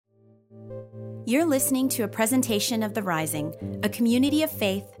You're listening to a presentation of The Rising, a community of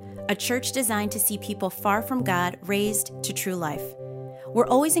faith, a church designed to see people far from God raised to true life. We're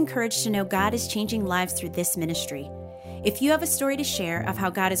always encouraged to know God is changing lives through this ministry. If you have a story to share of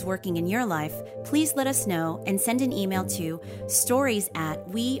how God is working in your life, please let us know and send an email to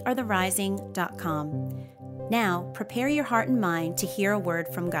stories@wearetherising.com. Now, prepare your heart and mind to hear a word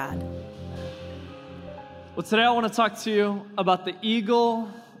from God. Well, today I want to talk to you about the eagle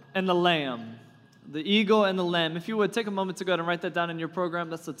and the lamb. The eagle and the lamb. If you would, take a moment to go ahead and write that down in your program.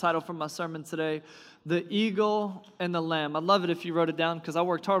 That's the title for my sermon today. The eagle and the lamb. I'd love it if you wrote it down because I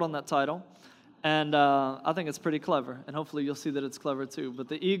worked hard on that title. And I think it's pretty clever. And hopefully you'll see that it's clever too. But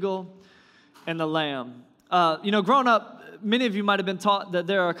the eagle and the lamb. Growing up, many of you might have been taught that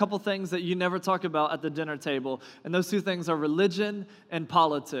there are a couple things that you never talk about at the dinner table. And those two things are religion and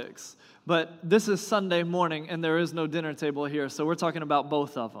politics. But this is Sunday morning, and there is no dinner table here, so we're talking about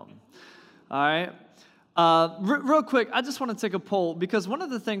both of them. All right? Real quick, I just want to take a poll, because one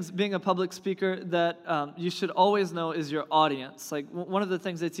of the things, being a public speaker, that you should always know is your audience. Like, one of the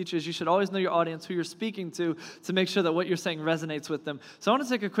things they teach you is you should always know your audience, who you're speaking to make sure that what you're saying resonates with them. So I want to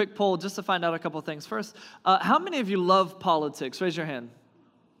take a quick poll just to find out a couple things. First, how many of you love politics? Raise your hand.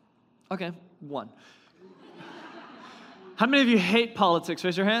 Okay, one. How many of you hate politics?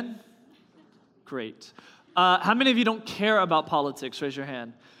 Raise your hand. Great. How many of you don't care about politics? Raise your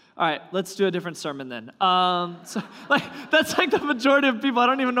hand. All right, let's do a different sermon then. That's like the majority of people. I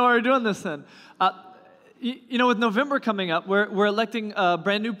don't even know why we're doing this then. With November coming up, we're electing a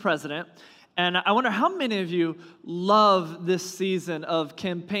brand new president. And I wonder how many of you love this season of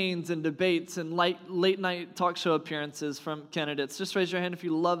campaigns and debates and late night talk show appearances from candidates. Just raise your hand if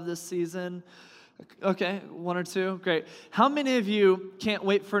you love this season. Okay, one or two, great. How many of you can't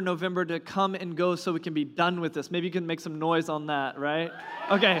wait for November to come and go so we can be done with this? Maybe you can make some noise on that, right?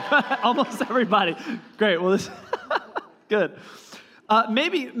 Okay, almost everybody. Great, well, this good.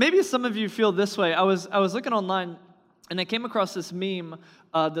 Maybe some of you feel this way. I was looking online, and I came across this meme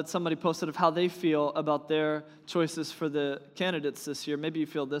that somebody posted of how they feel about their choices for the candidates this year. Maybe you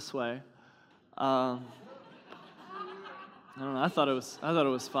feel this way. I don't know. I thought it was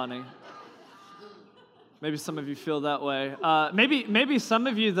funny. Maybe some of you feel that way. Maybe some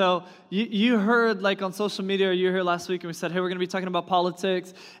of you, though, you heard, like, on social media, or you were here last week, and we said, hey, we're going to be talking about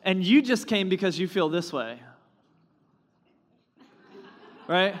politics, and you just came because you feel this way.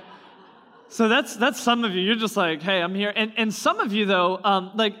 Right? So that's some of you. You're just like, hey, I'm here. And some of you, though,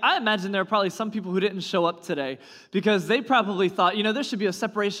 I imagine there are probably some people who didn't show up today because they probably thought, there should be a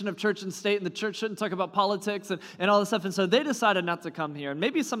separation of church and state, and the church shouldn't talk about politics and all this stuff. And so they decided not to come here. And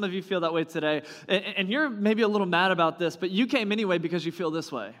maybe some of you feel that way today. And you're maybe a little mad about this, but you came anyway because you feel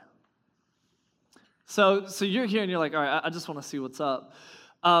this way. So you're here and you're like, all right, I just want to see what's up.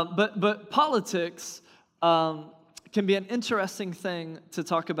 But politics can be an interesting thing to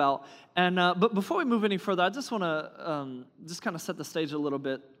talk about. And but before we move any further, I just want to just kind of set the stage a little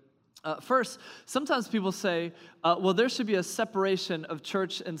bit. First, sometimes people say, well, there should be a separation of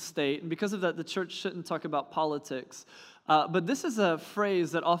church and state, and because of that, the church shouldn't talk about politics. But this is a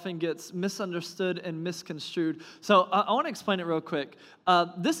phrase that often gets misunderstood and misconstrued. So I want to explain it real quick.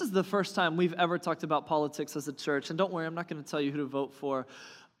 This is the first time we've ever talked about politics as a church, and don't worry, I'm not going to tell you who to vote for.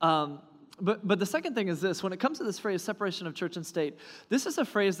 But the second thing is this. When it comes to this phrase, separation of church and state, this is a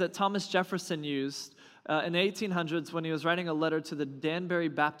phrase that Thomas Jefferson used in the 1800s when he was writing a letter to the Danbury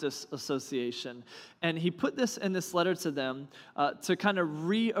Baptist Association. And he put this in this letter to them to kind of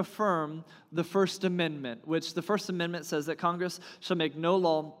reaffirm the First Amendment, which the First Amendment says that Congress shall make no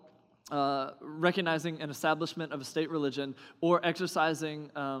law recognizing an establishment of a state religion or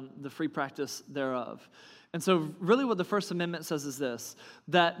exercising the free practice thereof. And so really what the First Amendment says is this,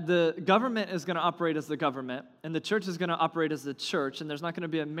 that the government is going to operate as the government, and the church is going to operate as the church, and there's not going to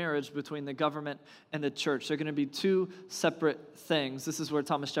be a marriage between the government and the church. They're going to be two separate things. This is where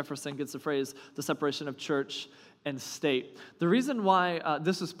Thomas Jefferson gets the phrase, the separation of church and state. The reason why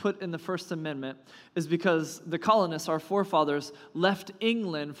this was put in the First Amendment is because the colonists, our forefathers, left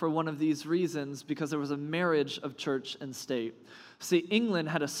England for one of these reasons, because there was a marriage of church and state. See, England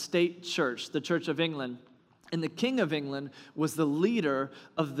had a state church, the Church of England. And the King of England was the leader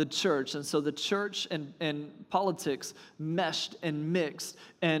of the church. And so the church and politics meshed and mixed.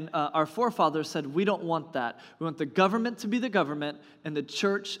 And our forefathers said, we don't want that. We want the government to be the government, and the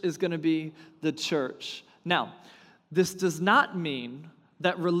church is going to be the church. Now, this does not mean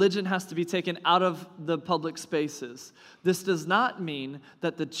that religion has to be taken out of the public spaces. This does not mean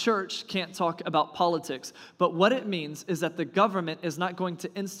that the church can't talk about politics, but what it means is that the government is not going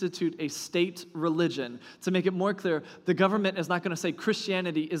to institute a state religion. To make it more clear, the government is not going to say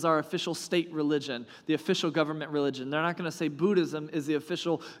Christianity is our official state religion, the official government religion. They're not going to say Buddhism is the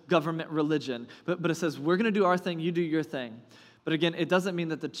official government religion, but it says we're going to do our thing, you do your thing. But again, it doesn't mean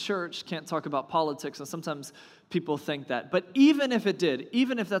that the church can't talk about politics, and sometimes people think that. But even if it did,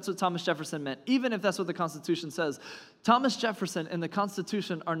 even if that's what Thomas Jefferson meant, even if that's what the Constitution says, Thomas Jefferson and the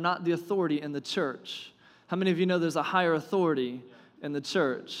Constitution are not the authority in the church. How many of you know there's a higher authority in the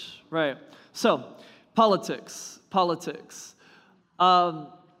church? Right. So, politics.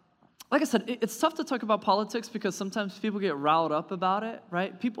 Like I said, it's tough to talk about politics because sometimes people get riled up about it,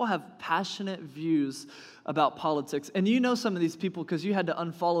 right? People have passionate views about politics. And you know some of these people because you had to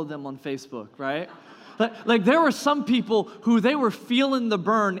unfollow them on Facebook, right? Like there were some people who they were feeling the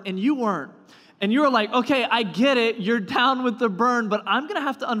burn and you weren't. And you were like, okay, I get it, you're down with the burn, but I'm going to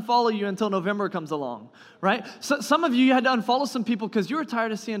have to unfollow you until November comes along, right? So some of you had to unfollow some people because you were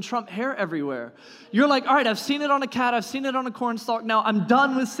tired of seeing Trump hair everywhere. You're like, all right, I've seen it on a cat, I've seen it on a cornstalk, now I'm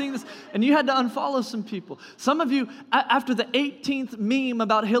done with seeing this. And you had to unfollow some people. Some of you, after the 18th meme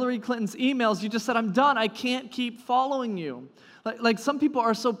about Hillary Clinton's emails, you just said, I'm done, I can't keep following you. Like some people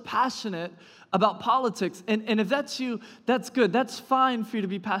are so passionate about politics, and if that's you, that's good. That's fine for you to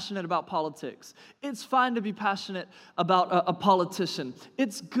be passionate about politics. It's fine to be passionate about a politician.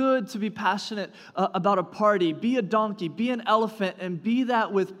 It's good to be passionate about a party. Be a donkey, be an elephant, and be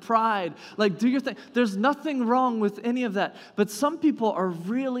that with pride. Like, do your thing. There's nothing wrong with any of that, but some people are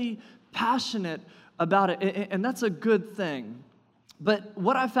really passionate about it, and that's a good thing. But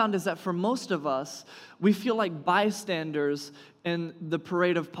what I found is that for most of us, we feel like bystanders in the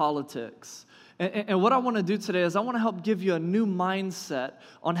parade of politics. And what I want to do today is I want to help give you a new mindset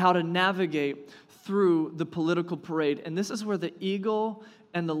on how to navigate through the political parade. And this is where the eagle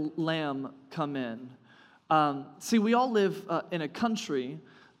and the lamb come in. See, we all live in a country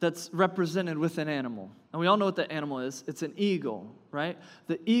that's represented with an animal. And we all know what the animal is. It's an eagle, right?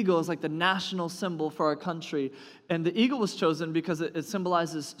 The eagle is like the national symbol for our country. And the eagle was chosen because it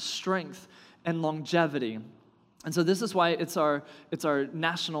symbolizes strength and longevity. And so this is why it's our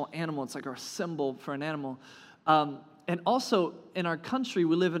national animal. It's like our symbol for an animal. And also, in our country,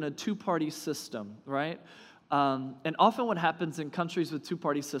 we live in a two-party system, right? And often what happens in countries with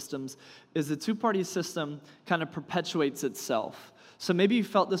two-party systems is the two-party system kind of perpetuates itself. So maybe you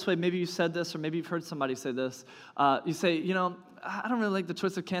felt this way, maybe you said this, or maybe you've heard somebody say this. You say, you know, I don't really like the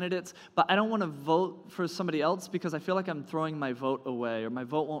choice of candidates, but I don't want to vote for somebody else because I feel like I'm throwing my vote away, or my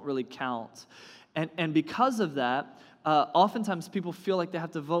vote won't really count. And because of that, oftentimes people feel like they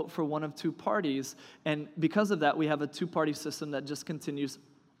have to vote for one of two parties, and because of that, we have a two-party system that just continues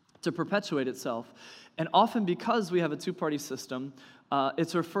to perpetuate itself. And often because we have a two-party system,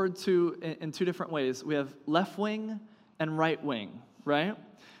 it's referred to in two different ways. We have left wing and right wing, right?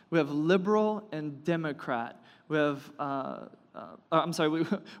 We have liberal and Democrat. We have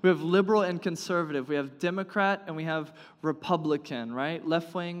we have liberal and conservative. We have Democrat and we have Republican, right?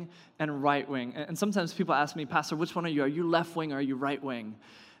 Left wing and right wing. And sometimes people ask me, Pastor, which one are you? Are you left wing or are you right wing?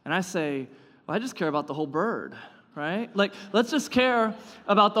 And I say, well, I just care about the whole bird, right? Like, let's just care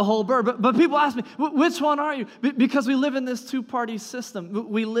about the whole bird. But people ask me, which one are you? Because we live in this two-party system.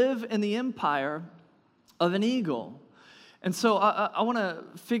 We live in the empire of an eagle. And so I want to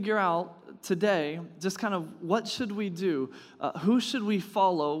figure out today just kind of what should we do? Who should we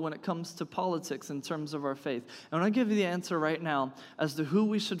follow when it comes to politics in terms of our faith? And I'm going to give you the answer right now as to who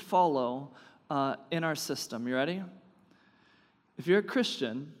we should follow in our system. You ready? If you're a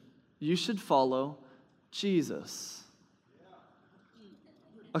Christian, you should follow Jesus.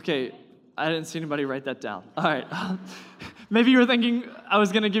 Okay, I didn't see anybody write that down. All right. Maybe you were thinking I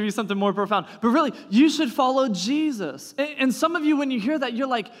was going to give you something more profound. But really, you should follow Jesus. And some of you, when you hear that, you're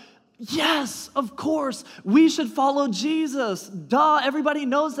like, yes, of course, we should follow Jesus. Duh, everybody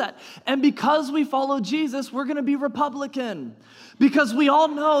knows that. And because we follow Jesus, we're going to be Republican. Because we all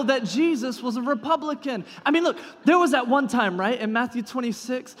know that Jesus was a Republican. I mean, look, there was that one time, right, in Matthew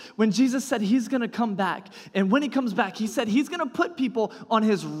 26, when Jesus said he's going to come back. And when he comes back, he said he's going to put people on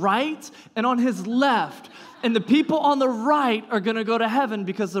his right and on his left. And the people on the right are going to go to heaven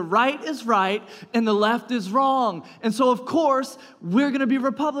because the right is right and the left is wrong. And so, of course, we're going to be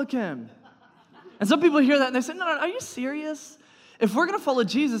Republican. And some people hear that and they say, no, are you serious? If we're going to follow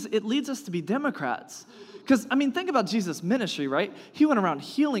Jesus, it leads us to be Democrats. Because, I mean, think about Jesus' ministry, right? He went around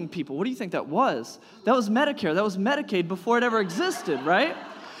healing people. What do you think that was? That was Medicare. That was Medicaid before it ever existed, right?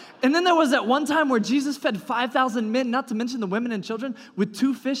 And then there was that one time where Jesus fed 5,000 men, not to mention the women and children, with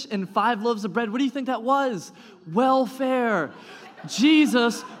 2 fish and 5 loaves of bread. What do you think that was? Welfare.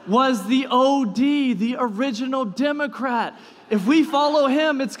 Jesus was the OD, the original Democrat. If we follow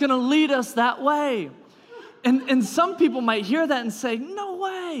him, it's going to lead us that way. And some people might hear that and say, no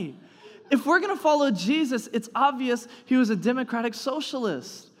way. If we're going to follow Jesus, it's obvious he was a democratic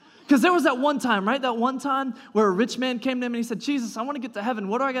socialist. Because there was that one time, right? That one time where a rich man came to him and he said, Jesus, I want to get to heaven.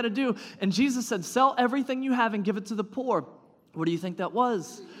 What do I got to do? And Jesus said, sell everything you have and give it to the poor. What do you think that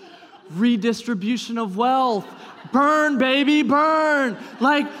was? Redistribution of wealth. Burn, baby, burn.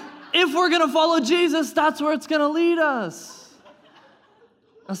 Like, if we're going to follow Jesus, that's where it's going to lead us.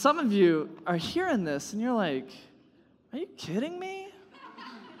 Now, some of you are hearing this and you're like, are you kidding me?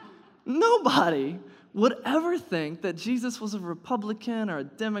 Nobody would ever think that Jesus was a Republican or a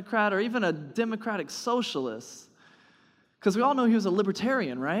Democrat or even a democratic socialist. Because we all know he was a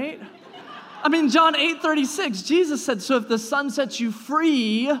libertarian, right? I mean, John 8:36, Jesus said, so if the Son sets you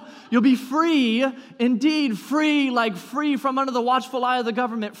free, you'll be free indeed. Free like free from under the watchful eye of the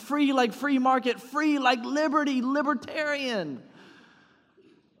government. Free like free market. Free like liberty, libertarian.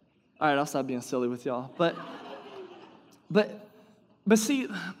 All right, I'll stop being silly with y'all. But see,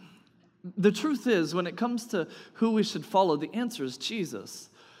 the truth is, when it comes to who we should follow, the answer is Jesus.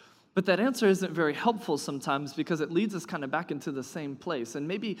 But that answer isn't very helpful sometimes because it leads us kind of back into the same place. And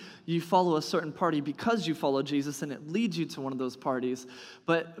maybe you follow a certain party because you follow Jesus and it leads you to one of those parties.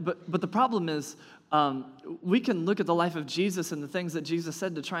 But the problem is we can look at the life of Jesus and the things that Jesus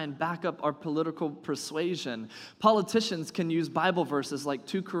said to try and back up our political persuasion. Politicians can use Bible verses like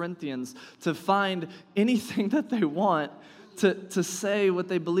 2 Corinthians to find anything that they want to say what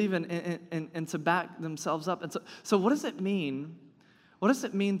they believe in and to back themselves up. And so what does it mean? What does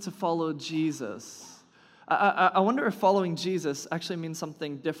it mean to follow Jesus? I wonder if following Jesus actually means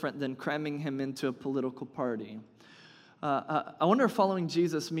something different than cramming him into a political party. I wonder if following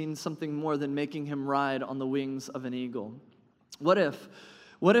Jesus means something more than making him ride on the wings of an eagle. What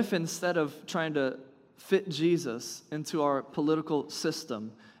if instead of trying to fit Jesus into our political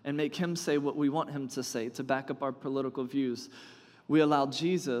system and make him say what we want him to say to back up our political views, we allow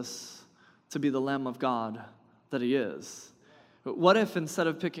Jesus to be the Lamb of God that he is? What if instead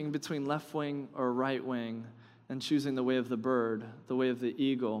of picking between left wing or right wing and choosing the way of the bird, the way of the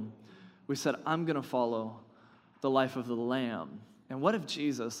eagle, we said, I'm going to follow the life of the Lamb? And what if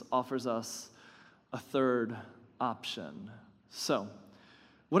Jesus offers us a third option? So,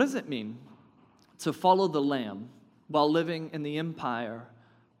 what does it mean to follow the Lamb while living in the empire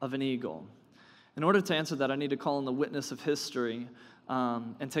of an eagle? In order to answer that, I need to call on the witness of history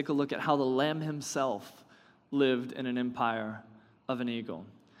and take a look at how the Lamb himself lived in an empire of an eagle.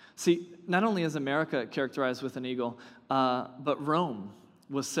 See, not only is America characterized with an eagle, but Rome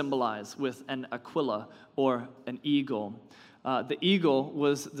was symbolized with an aquila, or an eagle. The eagle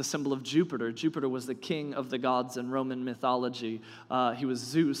was the symbol of Jupiter. Jupiter was the king of the gods in Roman mythology. He was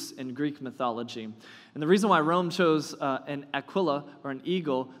Zeus in Greek mythology. And the reason why Rome chose an aquila, or an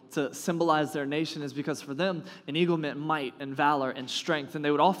eagle, to symbolize their nation is because for them, an eagle meant might and valor and strength. And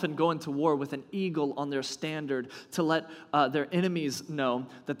they would often go into war with an eagle on their standard to let their enemies know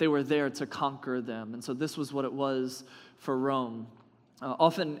that they were there to conquer them. And so this was what it was for Rome.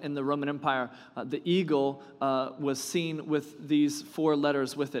 Often in the Roman Empire, the eagle was seen with these 4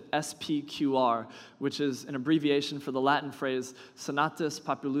 letters with it, SPQR, which is an abbreviation for the Latin phrase Senatus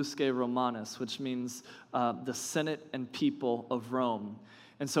Populusque Romanus, which means the Senate and people of Rome.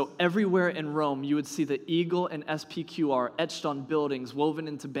 And so everywhere in Rome, you would see the eagle and SPQR etched on buildings, woven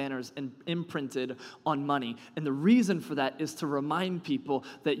into banners, and imprinted on money. And the reason for that is to remind people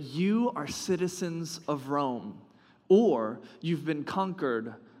that you are citizens of Rome, or you've been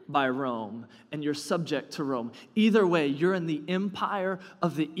conquered by Rome and you're subject to Rome. Either way, you're in the empire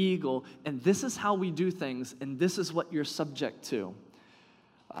of the eagle, and this is how we do things, and this is what you're subject to.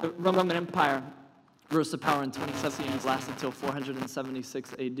 The Roman Empire rose to power in 27 years, lasted until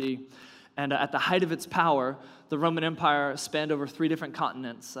 476 AD. And at the height of its power, the Roman Empire spanned over 3 different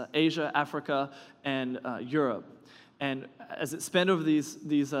continents, Asia, Africa, and Europe. And as it spanned over these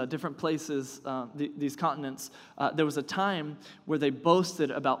different places, these continents, there was a time where they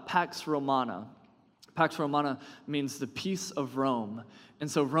boasted about Pax Romana. Pax Romana means the peace of Rome. And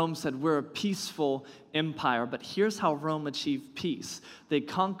so Rome said, we're a peaceful empire, but here's how Rome achieved peace. They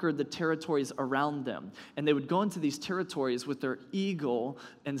conquered the territories around them, and they would go into these territories with their eagle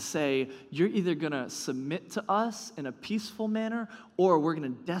and say, you're either going to submit to us in a peaceful manner, or we're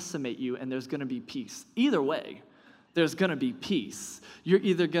going to decimate you, and there's going to be peace. Either way, there's going to be peace. You're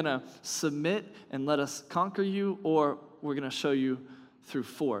either going to submit and let us conquer you, or we're going to show you through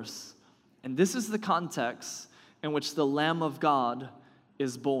force. And this is the context in which the Lamb of God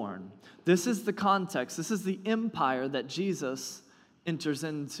is born. This is the context, this is the empire that Jesus enters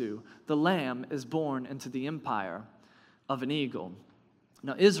into. The Lamb is born into the empire of an eagle.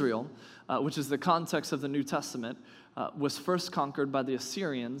 Now, Israel, which is the context of the New Testament, was first conquered by the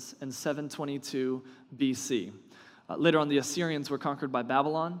Assyrians in 722 BC. Later on, the Assyrians were conquered by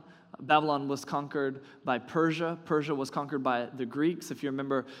Babylon. Babylon was conquered by Persia. Persia was conquered by the Greeks. If you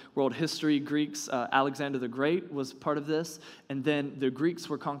remember world history, Greeks, Alexander the Great was part of this. And then the Greeks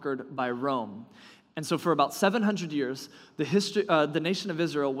were conquered by Rome. And so for about 700 years, the nation of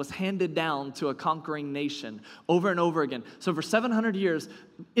Israel was handed down to a conquering nation over and over again. So for 700 years,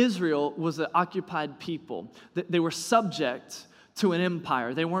 Israel was an occupied people. They were subject to an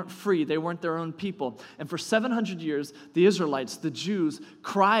empire. They weren't free. They weren't their own people. And for 700 years, the Israelites, the Jews,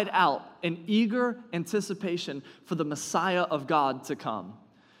 cried out in eager anticipation for the Messiah of God to come.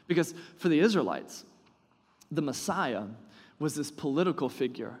 Because for the Israelites, the Messiah was this political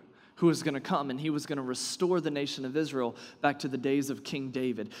figure who was going to come, and he was going to restore the nation of Israel back to the days of King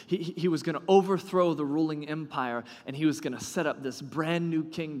David. He was going to overthrow the ruling empire, and he was going to set up this brand new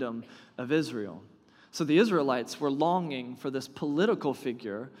kingdom of Israel. So the Israelites were longing for this political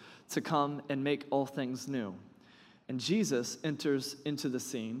figure to come and make all things new. And Jesus enters into the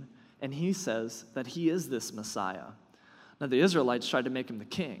scene, and he says that he is this Messiah. Now, the Israelites tried to make him the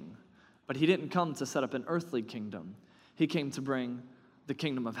king, but he didn't come to set up an earthly kingdom. He came to bring the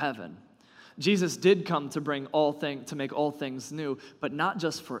kingdom of heaven. Jesus did come to to make all things new, but not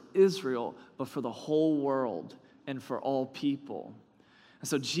just for Israel, but for the whole world and for all people. And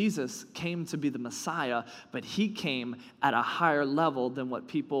so Jesus came to be the Messiah, but he came at a higher level than what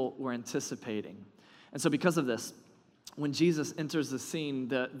people were anticipating. And so because of this, when Jesus enters the scene,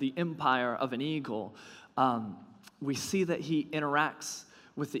 the empire of an eagle, we see that he interacts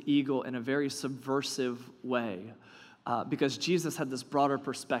with the eagle in a very subversive way. Because Jesus had this broader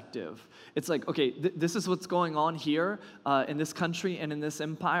perspective. It's like, okay, this is what's going on here in this country and in this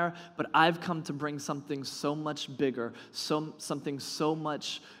empire, but I've come to bring something so much bigger, something so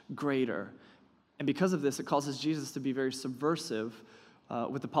much greater. And because of this, it causes Jesus to be very subversive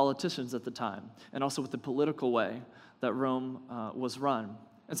with the politicians at the time, and also with the political way that Rome was run.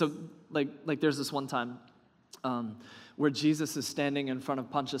 And so, like there's this one time where Jesus is standing in front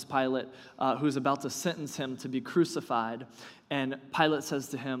of Pontius Pilate, who's about to sentence him to be crucified. And Pilate says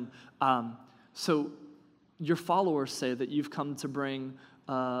to him, so your followers say that you've come to bring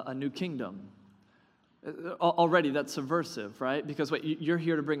a new kingdom. Already that's subversive, right? Because you're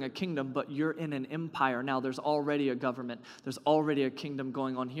here to bring a kingdom, but you're in an empire now. There's already a government. There's already a kingdom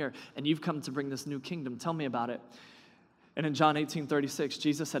going on here. And you've come to bring this new kingdom. Tell me about it. And in John 18:36,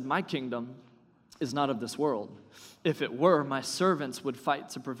 Jesus said, my kingdom is not of this world. If it were, my servants would fight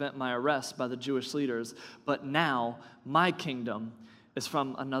to prevent my arrest by the Jewish leaders. But now, my kingdom is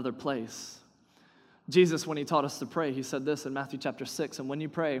from another place. Jesus, when he taught us to pray, he said this in Matthew chapter 6, and when you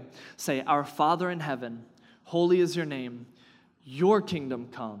pray, say, Our Father in heaven, holy is your name, your kingdom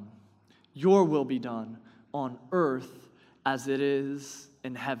come, your will be done on earth as it is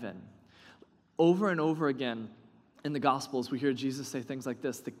in heaven. Over and over again, in the Gospels, we hear Jesus say things like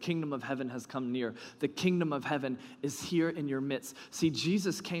this: the kingdom of heaven has come near. The kingdom of heaven is here in your midst. See,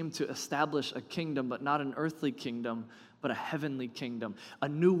 Jesus came to establish a kingdom, but not an earthly kingdom, but a heavenly kingdom. A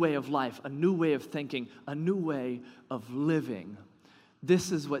new way of life, a new way of thinking, a new way of living.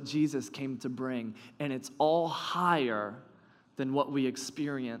 This is what Jesus came to bring, and it's all higher than what we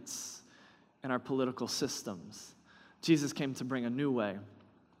experience in our political systems. Jesus came to bring a new way.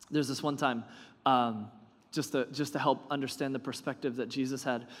 There's this one time, just to help understand the perspective that Jesus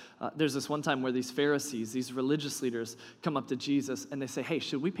had, there's this one time where these Pharisees, these religious leaders, come up to Jesus and they say, hey,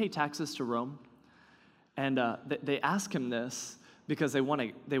 should we pay taxes to Rome? And they ask him this because they want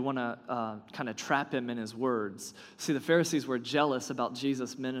to kind of trap him in his words. See, the Pharisees were jealous about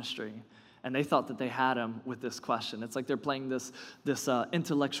Jesus' ministry, and they thought that they had him with this question. It's like they're playing this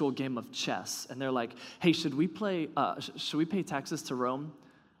intellectual game of chess, and they're like, hey, should we pay taxes to Rome?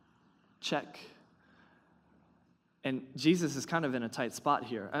 Check. And Jesus is kind of in a tight spot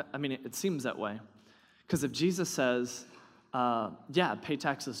here. I mean, it seems that way. Because if Jesus says, yeah, pay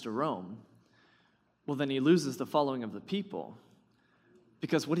taxes to Rome, well, then he loses the following of the people.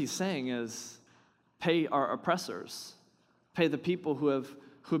 Because what he's saying is, pay our oppressors. Pay the people who have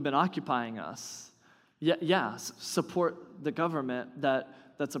been occupying us. Support the government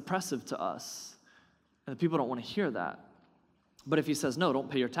that's oppressive to us. And the people don't want to hear that. But if he says, no, don't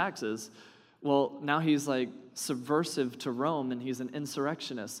pay your taxes, well, now he's like subversive to Rome, and he's an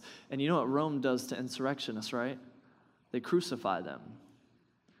insurrectionist. And you know what Rome does to insurrectionists, right? They crucify them.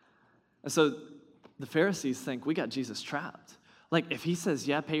 And so the Pharisees think, we got Jesus trapped. Like, if he says,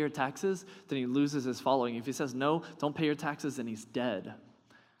 yeah, pay your taxes, then he loses his following. If he says, no, don't pay your taxes, then he's dead.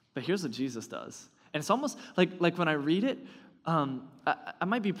 But here's what Jesus does. And it's almost like when I read it, I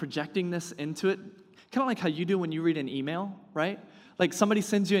might be projecting this into it, kind of like how you do when you read an email, right? Like somebody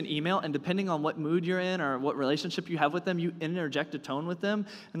sends you an email, and depending on what mood you're in or what relationship you have with them, you interject a tone with them,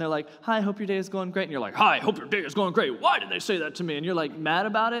 and they're like, hi, hope your day is going great. And you're like, hi, hope your day is going great. Why did they say that to me? And you're like mad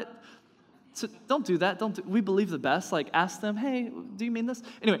about it. So don't do that. We believe the best. Like, ask them, hey, do you mean this?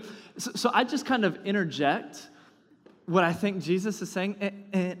 Anyway, so I just kind of interject what I think Jesus is saying,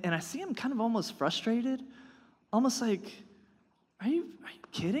 and I see him kind of almost frustrated, almost like, are you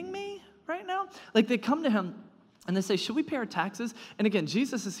kidding me right now? Like, they come to him, and they say, should we pay our taxes? And again,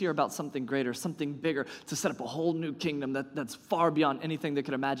 Jesus is here about something greater, something bigger, to set up a whole new kingdom that's far beyond anything they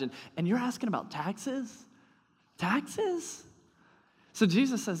could imagine. And you're asking about taxes? Taxes? So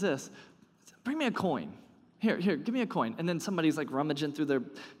Jesus says this, bring me a coin. Here, give me a coin. And then somebody's like rummaging through their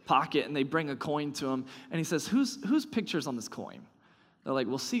pocket, and they bring a coin to him. And he says, whose picture's on this coin? They're like,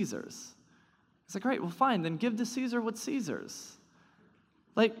 well, Caesar's. He's like, great, well, fine. Then give to Caesar what's Caesar's.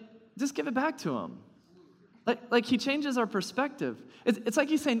 Like, just give it back to him. Like he changes our perspective. It's like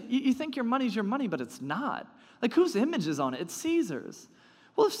he's saying, you think your money's your money, but it's not. Like, whose image is on it? It's Caesar's.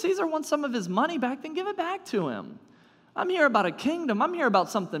 Well, if Caesar wants some of his money back, then give it back to him. I'm here about a kingdom. I'm here about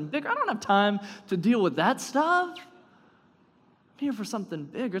something bigger. I don't have time to deal with that stuff. I'm here for something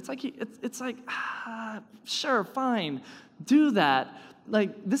bigger. It's like, sure, fine, do that. Like,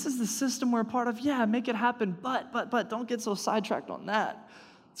 this is the system we're a part of. Yeah, make it happen, but don't get so sidetracked on that.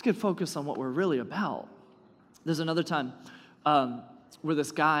 Let's get focused on what we're really about. There's another time where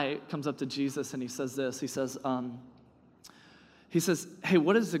this guy comes up to Jesus and he says this. He says, hey,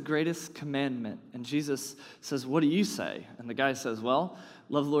 what is the greatest commandment? And Jesus says, what do you say? And the guy says, well,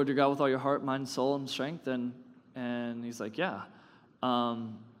 love the Lord your God with all your heart, mind, soul, and strength. And he's like, yeah.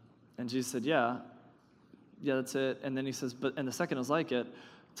 And Jesus said, yeah, that's it. And then he says, and the second is like it,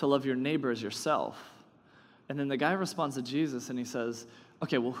 to love your neighbor as yourself. And then the guy responds to Jesus and he says,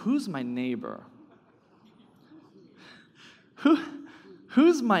 okay, well, who's my neighbor?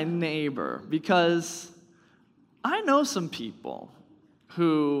 Who's my neighbor? Because I know some people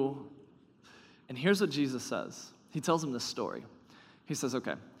who, and here's what Jesus says. He tells them this story. He says,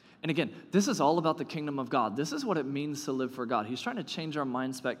 okay, and again, this is all about the kingdom of God. This is what it means to live for God. He's trying to change our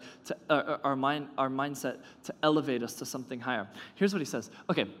mindset to elevate us to something higher. Here's what he says.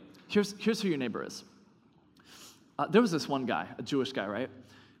 Okay, here's who your neighbor is. There was this one guy, a Jewish guy, right?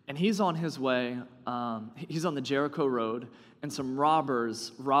 And he's on his way, he's on the Jericho road, and some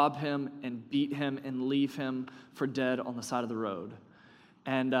robbers rob him and beat him and leave him for dead on the side of the road.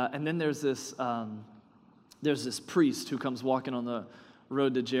 And then there's this priest who comes walking on the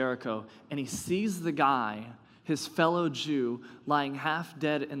road to Jericho, and he sees the guy, his fellow Jew, lying half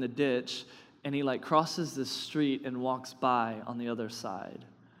dead in the ditch, and he like crosses the street and walks by on the other side.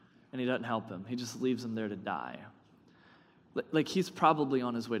 And he doesn't help him. He just leaves him there to die. Like he's probably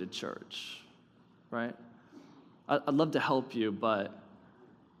on his way to church, right? I'd love to help you, but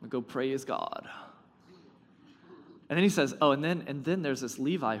go praise God. And then he says, and then there's this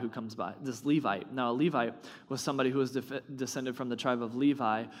Levi who comes by, this Levite. Now, a Levite was somebody who was descended from the tribe of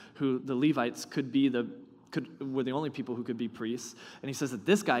Levi, who the Levites were the only people who could be priests. And he says that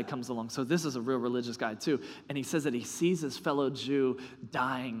this guy comes along, so this is a real religious guy too. And he says that he sees his fellow Jew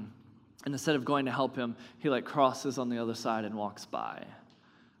dying, and instead of going to help him, he like crosses on the other side and walks by.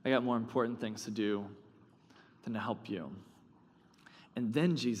 I got more important things to do than to help you. And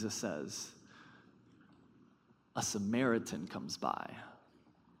then Jesus says, a Samaritan comes by.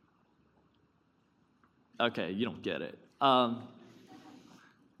 Okay, you don't get it.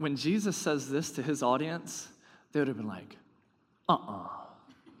 When Jesus says this to his audience, they would have been like,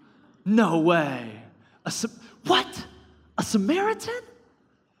 no way. What? A Samaritan?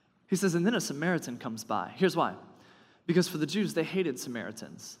 He says, and then a Samaritan comes by. Here's why. Because for the Jews, they hated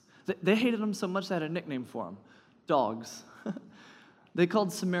Samaritans. They hated them so much they had a nickname for them. Dogs. They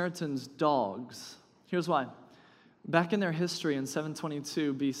called Samaritans dogs. Here's why. Back in their history in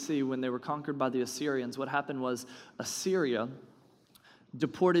 722 BC, when they were conquered by the Assyrians, what happened was Assyria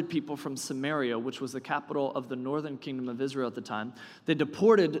deported people from Samaria, which was the capital of the northern kingdom of Israel at the time. They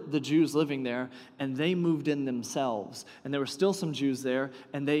deported the Jews living there, and they moved in themselves. And there were still some Jews there,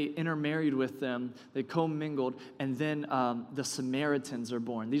 and they intermarried with them. They commingled, and then the Samaritans are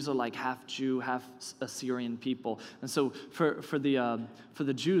born. These are like half Jew, half Assyrian people. And so for the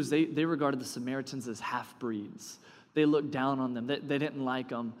Jews, they regarded the Samaritans as half-breeds. They looked down on them. They didn't like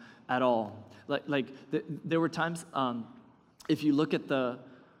them at all. There were times... if you look at the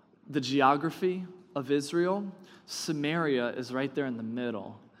the geography of Israel, Samaria is right there in the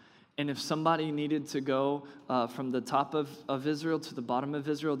middle. And if somebody needed to go from the top of Israel to the bottom of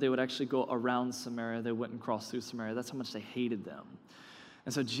Israel, they would actually go around Samaria. They wouldn't cross through Samaria. That's how much they hated them.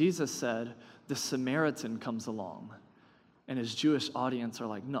 And so Jesus said, the Samaritan comes along. And his Jewish audience are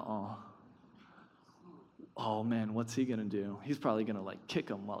like, nuh-uh. Oh man, what's he gonna do? He's probably gonna like kick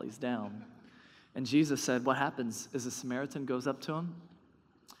him while he's down. And Jesus said, what happens is the Samaritan goes up to him,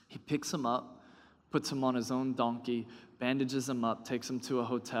 he picks him up, puts him on his own donkey, bandages him up, takes him to a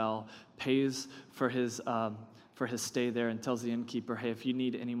hotel, pays for his stay there, and tells the innkeeper, hey, if you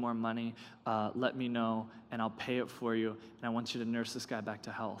need any more money, let me know, and I'll pay it for you, and I want you to nurse this guy back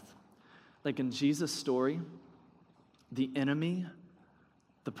to health. Like in Jesus' story, the enemy,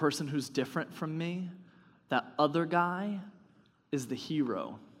 the person who's different from me, that other guy is the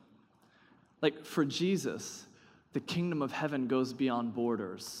hero. Like for Jesus, the kingdom of heaven goes beyond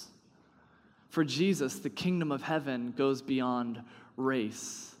borders. For Jesus, the kingdom of heaven goes beyond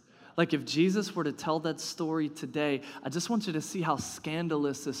race. Like if Jesus were to tell that story today, I just want you to see how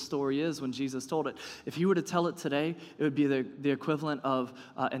scandalous this story is when Jesus told it. If he were to tell it today, it would be the equivalent of,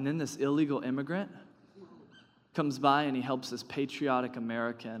 and then this illegal immigrant comes by and he helps this patriotic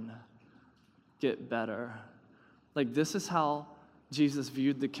American get better. Like this is how Jesus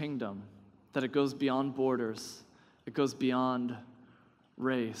viewed the kingdom, that it goes beyond borders, it goes beyond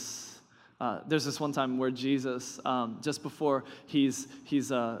race. There's this one time where Jesus, just before he's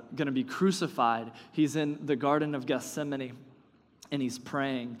going to be crucified, he's in the Garden of Gethsemane and he's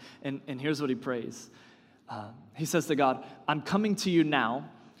praying. And here's what he prays. He says to God, I'm coming to you now,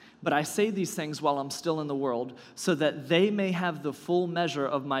 but I say these things while I'm still in the world so that they may have the full measure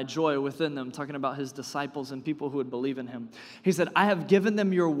of my joy within them, talking about his disciples and people who would believe in him. He said, I have given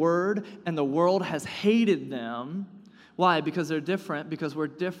them your word and the world has hated them. Why? Because they're different, because we're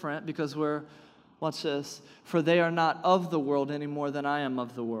different, because we're, watch this, for they are not of the world any more than I am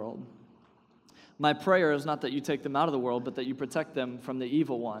of the world. My prayer is not that you take them out of the world, but that you protect them from the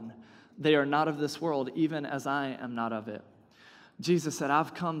evil one. They are not of this world, even as I am not of it. Jesus said,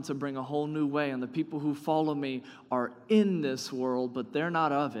 I've come to bring a whole new way, and the people who follow me are in this world, but they're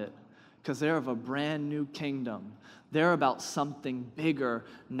not of it, because they're of a brand new kingdom. They're about something bigger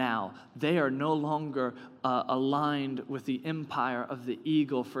now. They are no longer aligned with the empire of the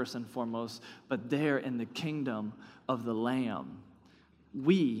eagle, first and foremost, but they're in the kingdom of the Lamb.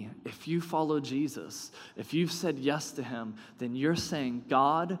 We, if you follow Jesus, if you've said yes to him, then you're saying,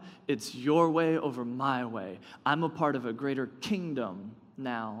 God, it's your way over my way. I'm a part of a greater kingdom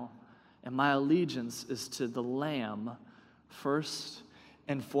now, and my allegiance is to the Lamb first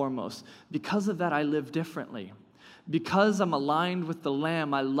and foremost. Because of that, I live differently. Because I'm aligned with the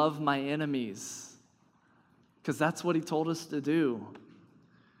Lamb, I love my enemies. Because that's what he told us to do.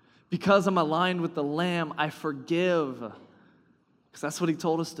 Because I'm aligned with the Lamb, I forgive. Because that's what he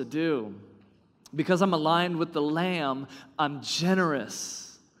told us to do. Because I'm aligned with the Lamb, I'm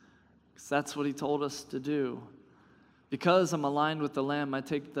generous. Because that's what he told us to do. Because I'm aligned with the Lamb, I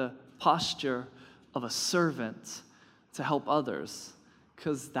take the posture of a servant to help others.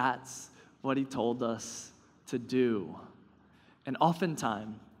 Because that's what he told us to do. And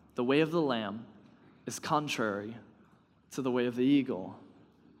oftentimes, the way of the Lamb is contrary to the way of the eagle.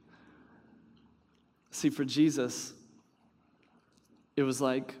 See, for Jesus, it was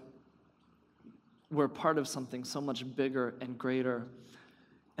like we're part of something so much bigger and greater,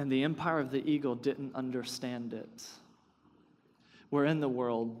 and the empire of the eagle didn't understand it. We're in the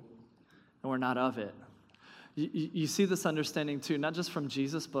world, and we're not of it. You see this understanding too, not just from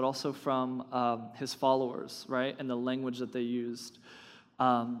Jesus, but also from his followers, right? And the language that they used.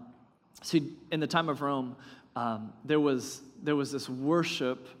 See, in the time of Rome, there was this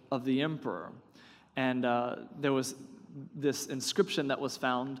worship of the emperor, and there was this inscription that was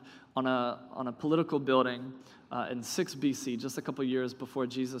found on a political building in 6 BC, just a couple years before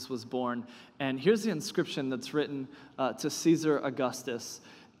Jesus was born. And here's the inscription that's written to Caesar Augustus.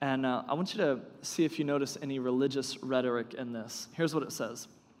 And I want you to see if you notice any religious rhetoric in this. Here's what it says.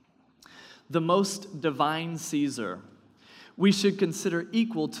 The most divine Caesar, we should consider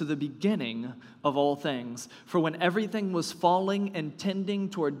equal to the beginning of all things. For when everything was falling and tending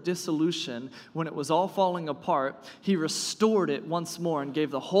toward dissolution, when it was all falling apart, he restored it once more and gave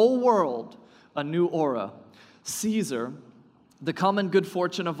the whole world a new aura. Caesar, the common good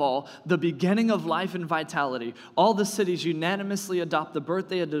fortune of all, the beginning of life and vitality. All the cities unanimously adopt the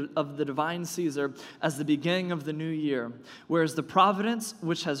birthday of the divine Caesar as the beginning of the new year, whereas the providence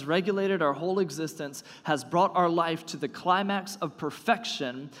which has regulated our whole existence has brought our life to the climax of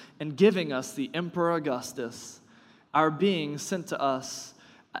perfection in giving us the Emperor Augustus, our being sent to us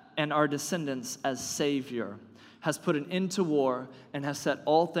and our descendants as Savior, has put an end to war and has set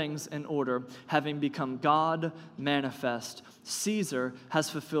all things in order, having become God manifest. Caesar has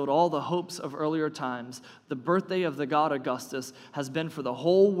fulfilled all the hopes of earlier times. The birthday of the god Augustus has been for the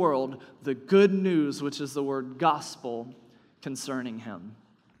whole world the good news, which is the word gospel, concerning him.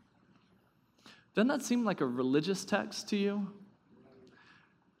 Doesn't that seem like a religious text to you?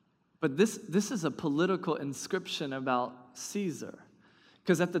 But this is a political inscription about Caesar.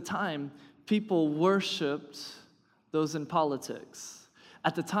 Because at the time, people worshipped those in politics.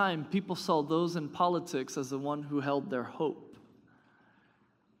 At the time, people saw those in politics as the one who held their hope.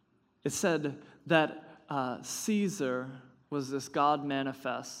 It said that Caesar was this God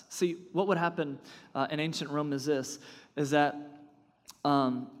manifest. See, what would happen in ancient Rome is that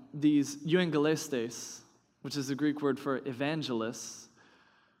these euangelistes, which is the Greek word for evangelists,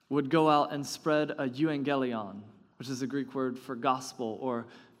 would go out and spread a euangelion, which is the Greek word for gospel or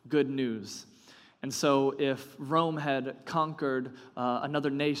good news. And so if Rome had conquered another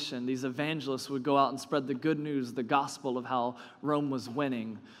nation, these evangelists would go out and spread the good news, the gospel of how Rome was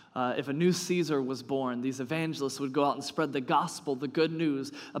winning. If a new Caesar was born, these evangelists would go out and spread the gospel, the good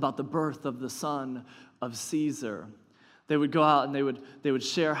news about the birth of the son of Caesar. They would go out and they would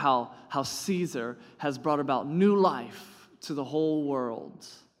share how Caesar has brought about new life to the whole world.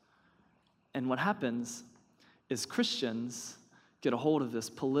 And what happens is Christians get a hold of this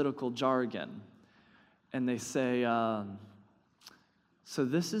political jargon. And they say, so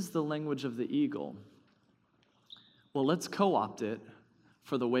this is the language of the eagle. Well, let's co-opt it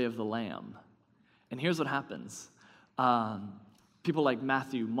for the way of the lamb. And here's what happens. People like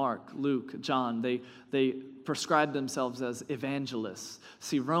Matthew, Mark, Luke, John, they prescribe themselves as evangelists.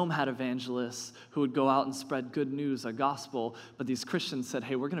 See, Rome had evangelists who would go out and spread good news, a gospel, but these Christians said,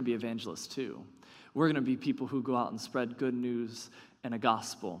 hey, we're going to be evangelists too. We're going to be people who go out and spread good news and a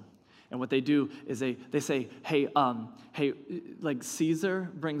gospel. And what they do is they say, hey, like Caesar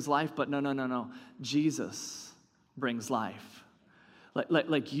brings life, but no. Jesus brings life.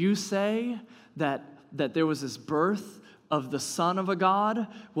 Like you say that there was this birth of the Son of a God,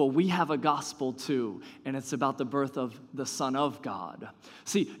 well, we have a gospel too, and it's about the birth of the Son of God.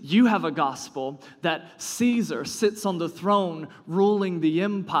 See, you have a gospel that Caesar sits on the throne ruling the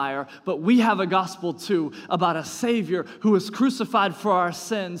empire, but we have a gospel too about a Savior who was crucified for our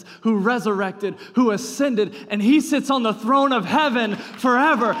sins, who resurrected, who ascended, and he sits on the throne of heaven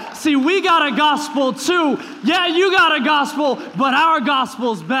forever. See, we got a gospel too. Yeah, you got a gospel, but our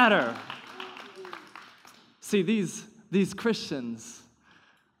gospel's better. See, these Christians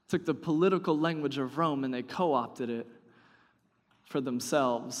took the political language of Rome and they co-opted it for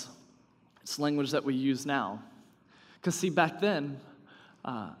themselves. It's language that we use now. Because see, back then,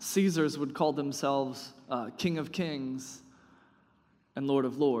 Caesars would call themselves King of Kings and Lord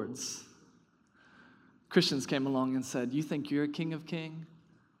of Lords. Christians came along and said, you think you're a King of Kings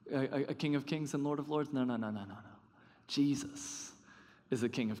and Lord of Lords? No. Jesus is the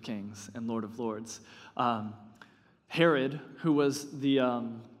King of Kings and Lord of Lords. Herod, who was the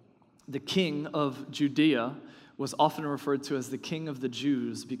king of Judea, was often referred to as the king of the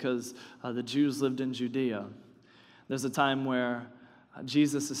Jews because the Jews lived in Judea. There's a time where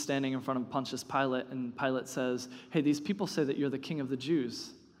Jesus is standing in front of Pontius Pilate, and Pilate says, hey, these people say that you're the king of the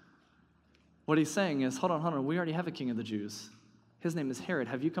Jews. What he's saying is, hold on, we already have a king of the Jews. His name is Herod.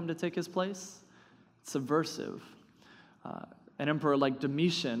 Have you come to take his place? It's subversive. An emperor like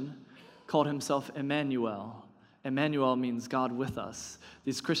Domitian called himself Emmanuel. Emmanuel means God with us.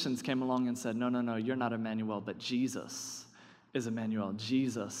 These Christians came along and said, no, you're not Emmanuel, but Jesus is Emmanuel.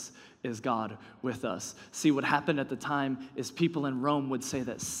 Jesus is God with us. See, what happened at the time is people in Rome would say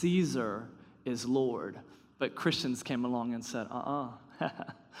that Caesar is Lord, but Christians came along and said,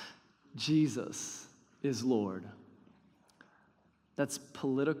 Jesus is Lord. That's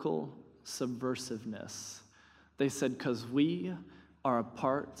political subversiveness. They said, because we are a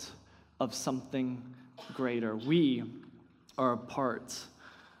part of something greater. We are a part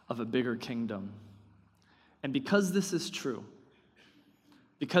of a bigger kingdom. And because this is true,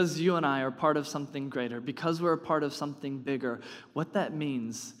 because you and I are part of something greater, because we're a part of something bigger, what that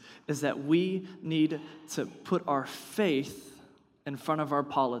means is that we need to put our faith in front of our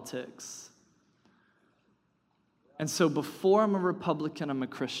politics. And so before I'm a Republican, I'm a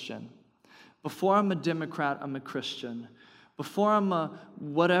Christian. Before I'm a Democrat, I'm a Christian. Before I'm a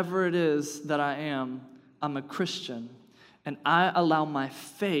whatever it is that I am, I'm a Christian. And I allow my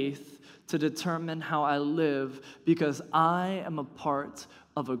faith to determine how I live because I am a part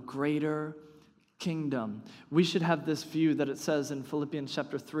of a greater kingdom. We should have this view that it says in Philippians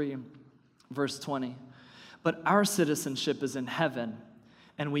chapter 3, verse 20. But our citizenship is in heaven,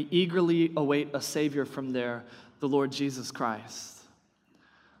 And we eagerly await a Savior from there, the Lord Jesus Christ.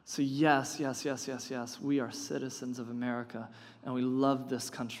 So yes, we are citizens of America, and we love this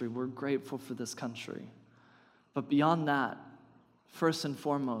country. We're grateful for this country. But beyond that, first and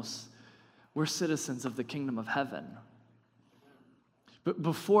foremost, we're citizens of the kingdom of heaven. But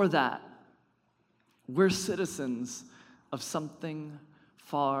before that, we're citizens of something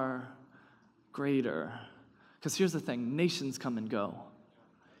far greater. Because here's the thing, nations come and go.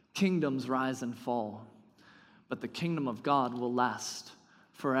 Kingdoms rise and fall. But the kingdom of God will last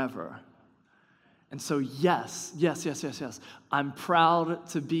forever. And so yes, I'm proud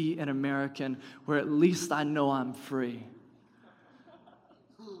to be an American where at least I know I'm free.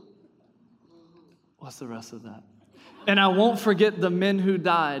 What's the rest of that? And I won't forget the men who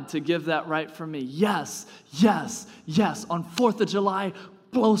died to give that right for me. Yes. On 4th of July,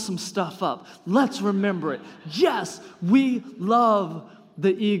 blow some stuff up. Let's remember it. Yes, we love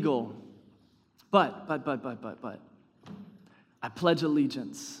the eagle. But. I pledge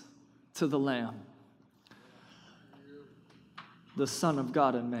allegiance to the Lamb, the Son of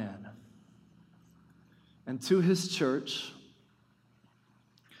God and man, and to his church,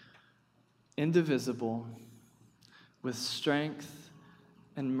 indivisible, with strength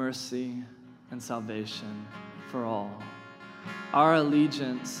and mercy and salvation for all. Our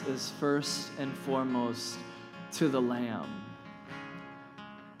allegiance is first and foremost to the Lamb.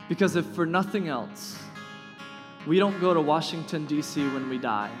 Because if for nothing else, we don't go to Washington, D.C. when we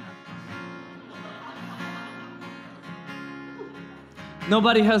die.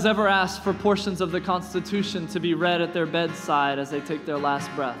 Nobody has ever asked for portions of the Constitution to be read at their bedside as they take their last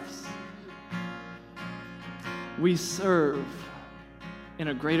breaths. We serve in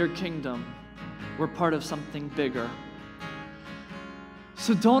a greater kingdom. We're part of something bigger.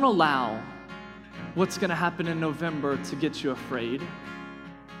 So don't allow what's going to happen in November to get you afraid.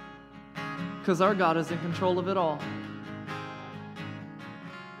 Because our God is in control of it all.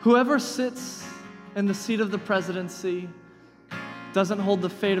 Whoever sits in the seat of the presidency doesn't hold the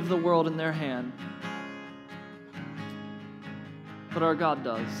fate of the world in their hand. But our God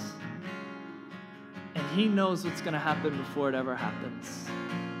does. And he knows what's going to happen before it ever happens.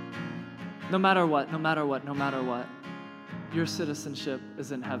 No matter what, your citizenship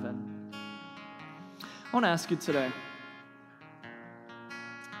is in heaven. I want to ask you today,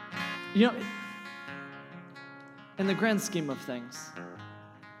 you know, in the grand scheme of things,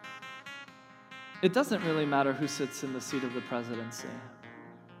 it doesn't really matter who sits in the seat of the presidency.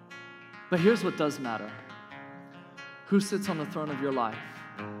 But here's what does matter. Who sits on the throne of your life?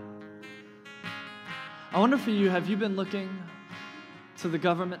 I wonder for you, have you been looking to the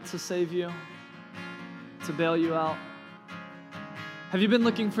government to save you, to bail you out? Have you been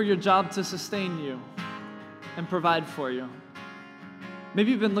looking for your job to sustain you and provide for you?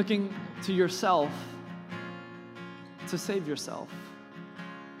 Maybe you've been looking to yourself to save yourself.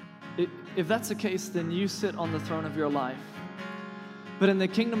 If that's the case, then you sit on the throne of your life. But in the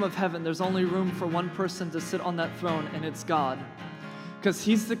kingdom of heaven, there's only room for one person to sit on that throne, and it's God. Because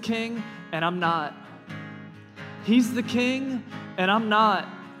he's the king, and I'm not. He's the king, and I'm not.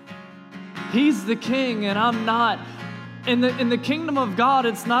 He's the king, and I'm not. In the kingdom of God,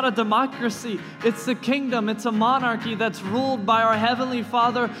 it's not a democracy. It's a kingdom. It's a monarchy that's ruled by our Heavenly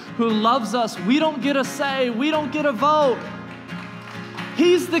Father who loves us. We don't get a say. We don't get a vote.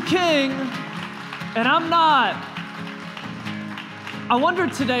 He's the king, and I'm not. I wonder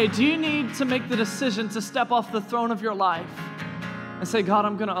today, do you need to make the decision to step off the throne of your life and say, God,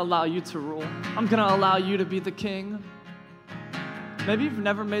 I'm going to allow you to rule. I'm going to allow you to be the king. Maybe you've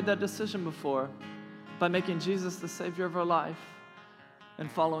never made that decision before. By making Jesus the Savior of our life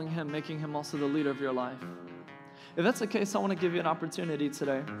and following him, making him also the leader of your life. If that's the case, I want to give you an opportunity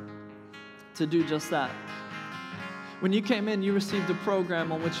today to do just that. When you came in, you received a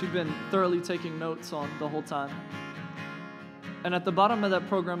program on which you've been thoroughly taking notes on the whole time. And at the bottom of that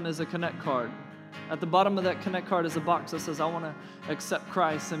program is a Connect card. At the bottom of that Connect card is a box that says, I want to accept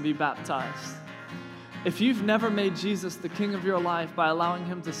Christ and be baptized. If you've never made Jesus the king of your life by allowing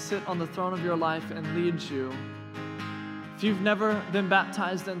him to sit on the throne of your life and lead you, if you've never been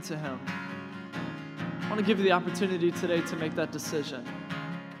baptized into him, I want to give you the opportunity today to make that decision.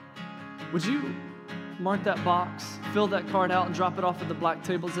 Would you mark that box, fill that card out, and drop it off at the black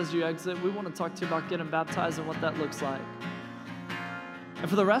tables as you exit? We want to talk to you about getting baptized and what that looks like. And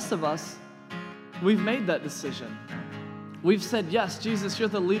for the rest of us, we've made that decision. We've said, yes, Jesus, you're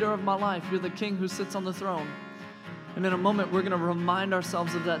the leader of my life. You're the king who sits on the throne. And in a moment, we're going to remind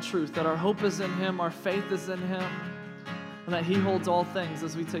ourselves of that truth, that our hope is in him, our faith is in him, and that he holds all things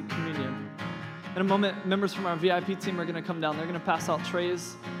as we take communion. In a moment, members from our VIP team are going to come down. They're going to pass out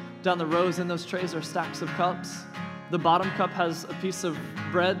trays down the rows. In those trays are stacks of cups. The bottom cup has a piece of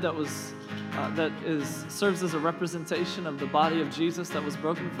bread that serves as a representation of the body of Jesus that was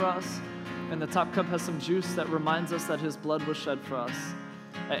broken for us. And the top cup has some juice that reminds us that his blood was shed for us.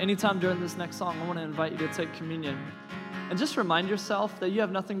 At any time during this next song, I want to invite you to take communion. And just remind yourself that you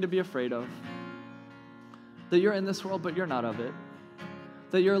have nothing to be afraid of. That you're in this world, but you're not of it.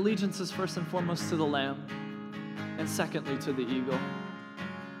 That your allegiance is first and foremost to the Lamb, and secondly to the eagle.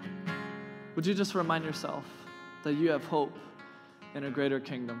 Would you just remind yourself that you have hope in a greater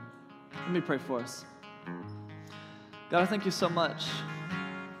kingdom? Let me pray for us. God, I thank you so much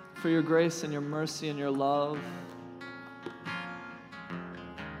for your grace and your mercy and your love.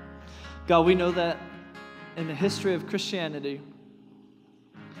 God, we know that in the history of Christianity,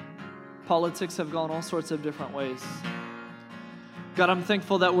 politics have gone all sorts of different ways. God, I'm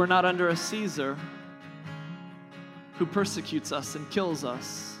thankful that we're not under a Caesar who persecutes us and kills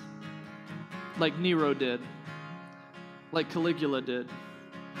us like Nero did, like Caligula did,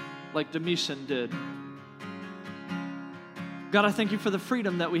 like Domitian did. God, I thank you for the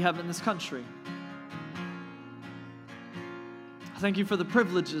freedom that we have in this country. I thank you for the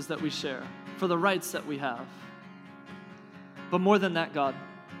privileges that we share, for the rights that we have. But more than that, God,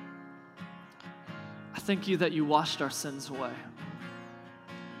 I thank you that you washed our sins away.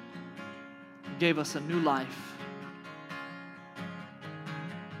 You gave us a new life,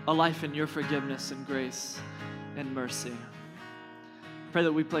 a life in your forgiveness and grace and mercy. Pray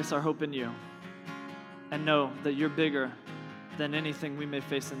that we place our hope in you and know that you're bigger than anything we may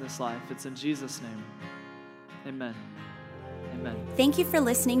face in this life. It's in Jesus' name. Amen. Amen. Thank you for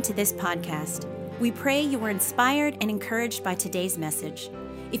listening to this podcast. We pray you were inspired and encouraged by today's message.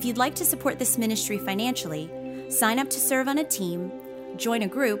 If you'd like to support this ministry financially, sign up to serve on a team, join a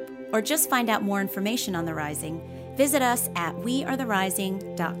group, or just find out more information on The Rising, visit us at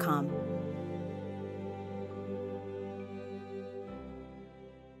wearetherising.com.